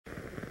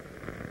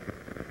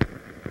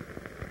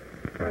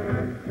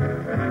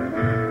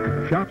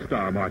Shop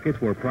Star Markets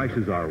where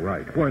prices are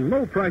right, where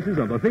low prices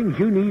on the things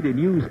you need and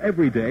use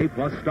every day,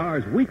 plus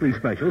Star's weekly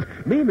specials,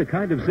 mean the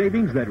kind of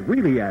savings that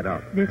really add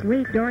up. This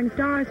week, during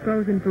Star's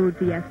Frozen Food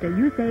Fiesta,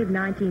 you save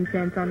 19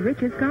 cents on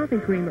Rich's Coffee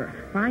Creamer.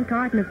 Fine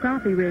carton of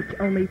Coffee Rich,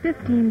 only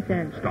 15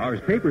 cents.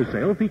 Star's paper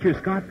sale features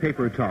Scott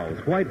paper towels,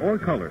 white or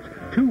colors.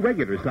 2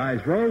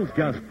 regular-sized rolls,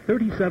 just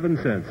 37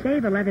 cents.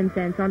 Save 11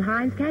 cents on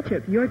Heinz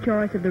Ketchup, your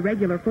choice of the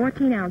regular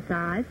 14-ounce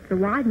size, the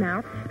wide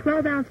mouth,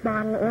 12-ounce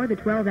bottle, or the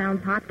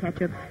 12-ounce hot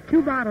ketchup.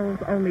 2 bottles,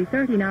 only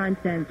 39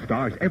 cents.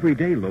 Star's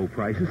everyday low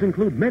prices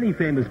include many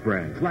famous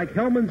brands, like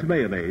Hellman's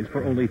Mayonnaise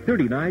for only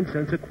 39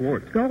 cents a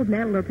quart. Gold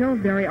Medal or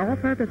Pillsbury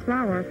all-purpose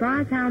flour,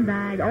 5-pound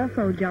bag,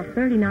 also just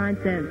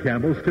 39 cents.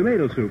 Campbell's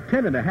Tomato Soup,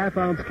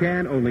 10.5-ounce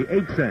can, only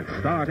 8 cents.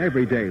 Star's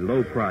everyday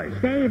low price.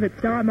 Save at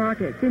Star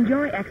Markets.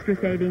 Enjoy extra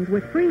savings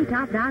with free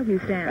top value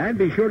stamps. And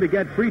be sure to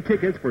get free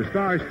tickets for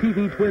Star's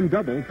TV Twin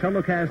Double,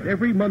 telecast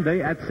every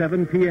Monday at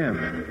 7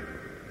 p.m.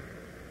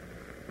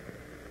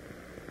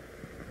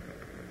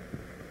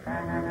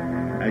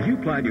 As you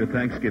plan your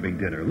Thanksgiving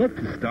dinner, look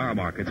to Star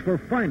Markets for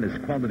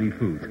finest quality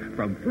foods.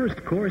 From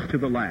first course to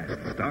the last,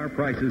 Star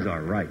prices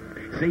are right.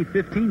 Save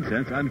 15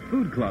 cents on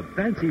Food Club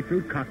Fancy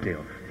Fruit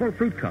Cocktail for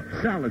fruit cups,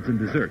 salads, and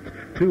desserts.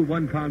 2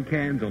 one-pound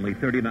cans, only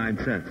 39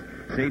 cents.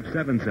 Save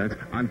 7 cents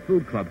on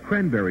Food Club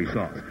Cranberry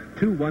Sauce.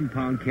 2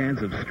 one-pound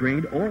cans of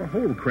strained or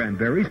whole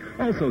cranberries,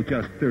 also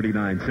just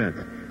 39 cents.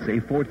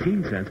 Save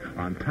 14 cents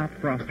on Top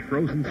Frost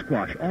frozen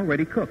squash,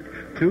 already cooked.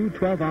 2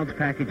 12-ounce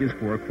packages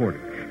for a quarter.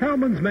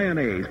 Hellman's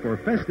Mayonnaise for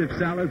festive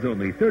salads,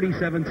 only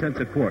 37 cents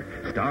a quart.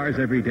 Star's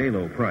everyday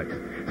low price.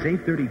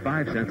 Save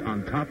 35 cents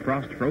on Top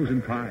Frost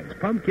frozen pies,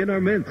 pumpkin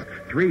or mince.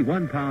 3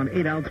 one-pound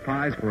 8-ounce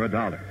pies for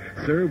 $1.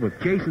 Serve with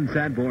Jason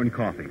Sanborn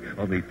coffee,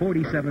 only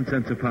 47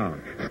 cents a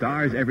pound.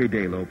 Star's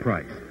everyday low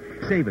price.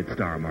 Save at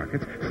Star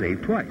Markets,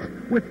 save twice,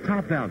 with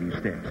top value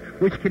stamps,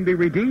 which can be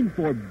redeemed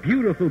for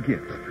beautiful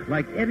gifts,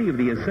 like any of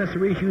the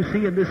accessories you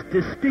see in this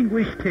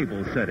distinguished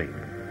table setting.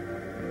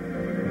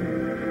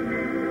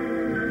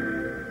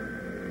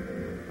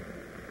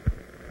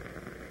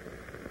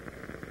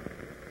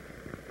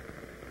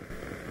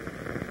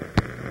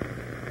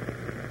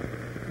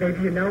 Maybe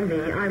you know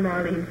me. I'm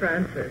Arlene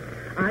Francis.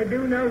 I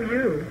do know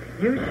you.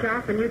 You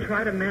shop and you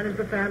try to manage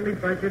the family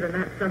budget, and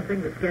that's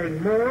something that's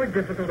getting more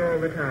difficult all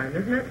the time,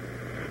 isn't it?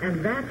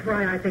 And that's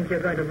why I think you're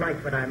going to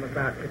like what I'm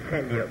about to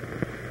tell you.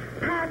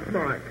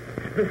 Pathmark,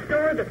 the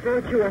store that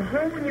brought you a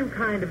whole new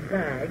kind of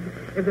bag,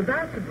 is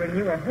about to bring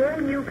you a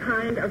whole new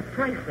kind of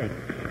pricing.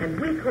 And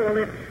we call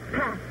it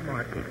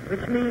pathmarking,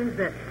 which means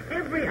that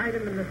every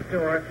item in the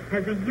store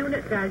has a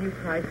unit value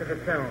price of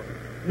its own.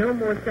 No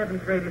more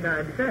 7 for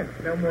 89 cents.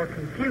 No more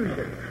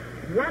confusion.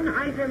 One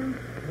item,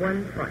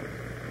 one price.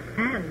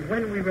 And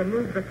when we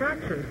remove the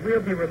fractions, we'll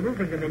be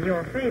removing them in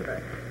your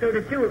favor, so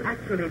that you'll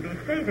actually be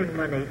saving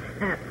money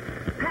at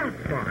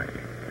Pathmark.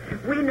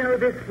 We know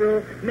this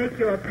will make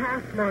your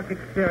Pathmark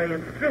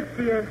experience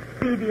thriftier,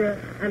 speedier,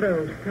 and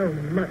oh, so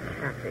much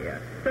happier.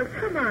 So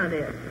come on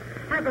in.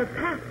 Have a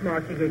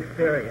Pathmarking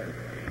experience.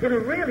 It'll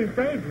really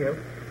save you.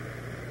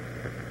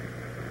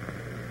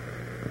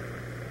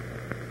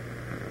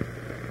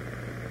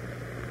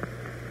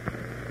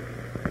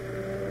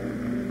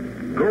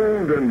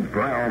 Golden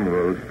brown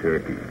roast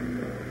turkey.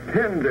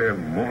 Tender,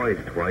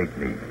 moist white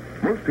meat.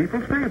 Most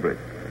people's favorite.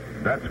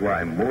 That's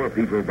why more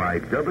people buy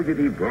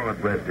WD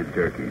broad-breasted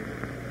turkeys,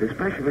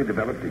 especially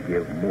developed to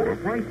give more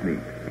white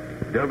meat.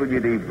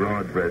 WD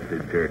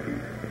broad-breasted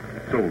turkeys.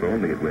 Sold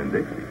only at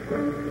Winn-Dixie.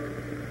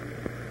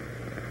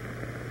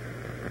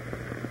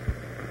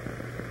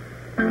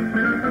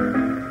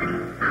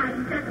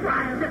 I'm just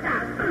wild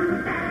about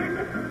food and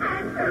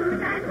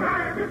food and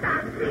wild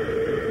about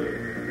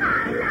meat. I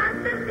love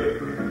the meat,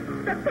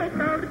 the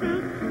pickled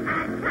beef,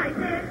 and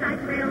prices I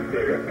thrill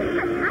to see.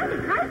 Tiny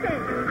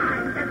prices!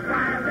 I'm just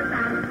wild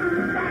about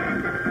food and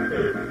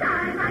each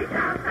time I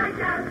shout,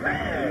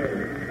 whee!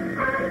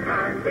 I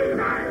can't be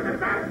wild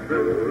about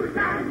food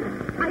and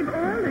I'm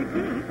all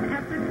agape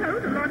at the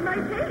total on my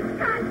taste.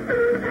 Cause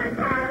food and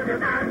wild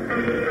about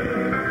me.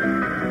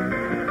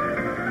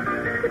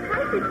 The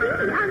price is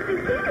easy on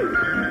zucchini.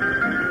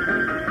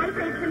 I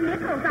saved some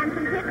nickels on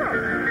some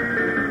pickles.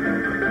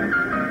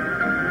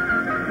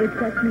 It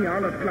sets me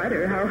all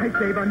aflutter how I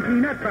save on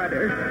peanut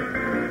butter.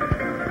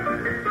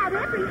 At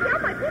every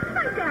shelf I pinch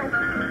myself.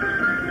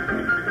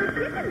 For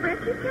chicken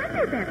breast you can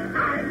do better.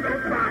 I'm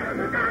just wild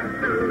about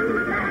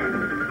food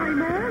and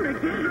I'm all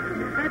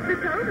agape at the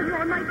total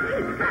on my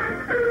taste.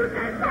 cause food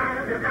and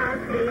wild about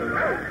me.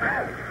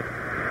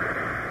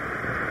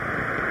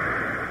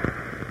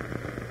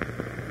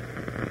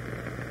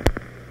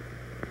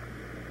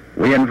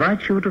 We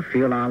invite you to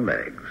feel our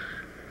legs,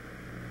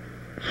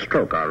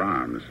 stroke our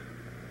arms,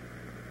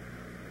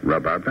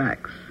 rub our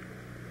backs,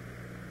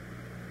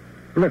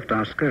 lift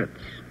our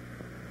skirts,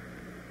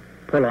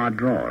 pull our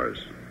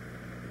drawers,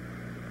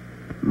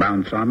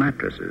 bounce our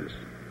mattresses,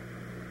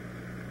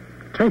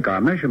 take our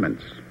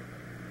measurements,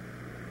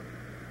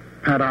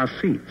 pat our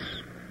seats,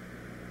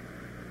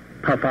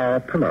 puff our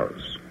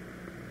pillows,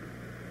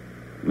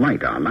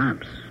 Light our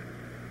lamps.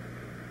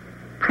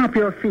 Prop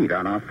your feet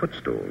on our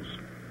footstools.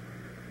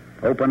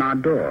 Open our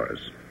doors.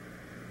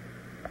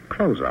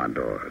 Close our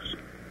doors.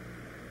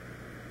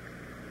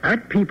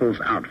 At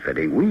People's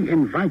Outfitting, we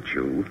invite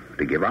you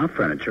to give our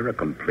furniture a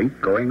complete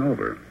going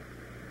over.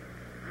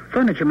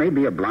 Furniture may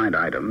be a blind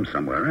item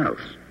somewhere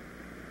else,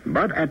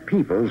 but at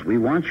People's, we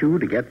want you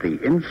to get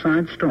the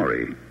inside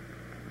story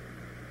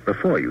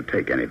before you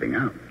take anything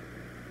out.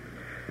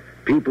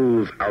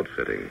 People's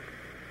Outfitting.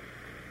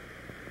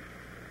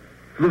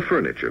 The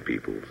Furniture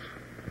Peoples.